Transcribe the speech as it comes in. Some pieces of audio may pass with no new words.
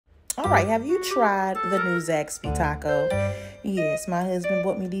All right, have you tried the new Zaxby taco? Yes, my husband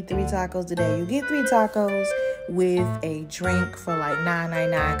bought me these 3 tacos today. You get 3 tacos with a drink for like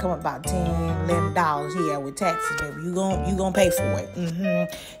 $9.99. Come up about $10, $11 here with taxes, baby. You gonna pay for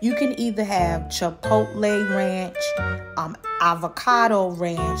it. You can either have Chipotle ranch, avocado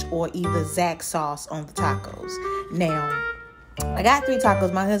ranch, or either Zax sauce on the tacos. Now, I got 3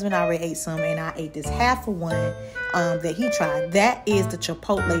 tacos. My husband already ate some, and I ate this half of one that he tried. That is the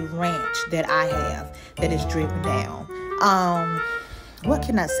Chipotle ranch that I have that is dripping down. What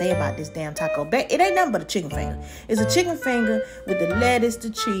can I say about this damn taco? It ain't nothing but a chicken finger. It's a chicken finger with the lettuce, the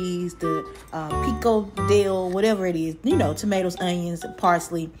cheese, the pico dill, whatever it is. You know, tomatoes, onions,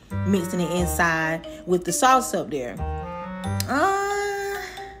 parsley, mixing it inside with the sauce up there.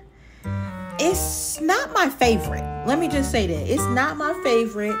 It's not my favorite. Let me just say that. It's not my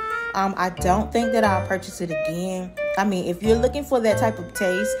favorite. I don't think that I'll purchase it again. I mean, if you're looking for that type of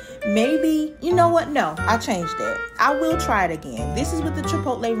taste, maybe, you know what? No, I changed that. I will try it again. This is with the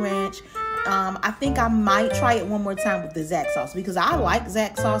Chipotle ranch. I think I might try it one more time with the Zax sauce because I like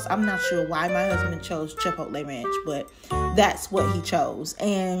Zax sauce. I'm not sure why my husband chose Chipotle ranch, but that's what he chose.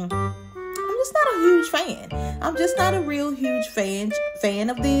 And I'm just not a huge fan. I'm just not a real huge fan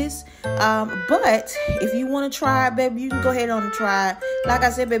of this. But if you want to try it, baby, you can go ahead on and try it. Like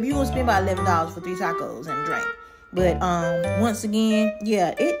I said, baby, you're going to spend about $11 for 3 tacos and a drink. But once again,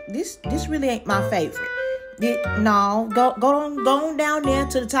 yeah, this really ain't my favorite. Go on down there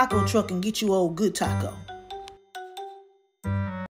to the taco truck and get you old good taco.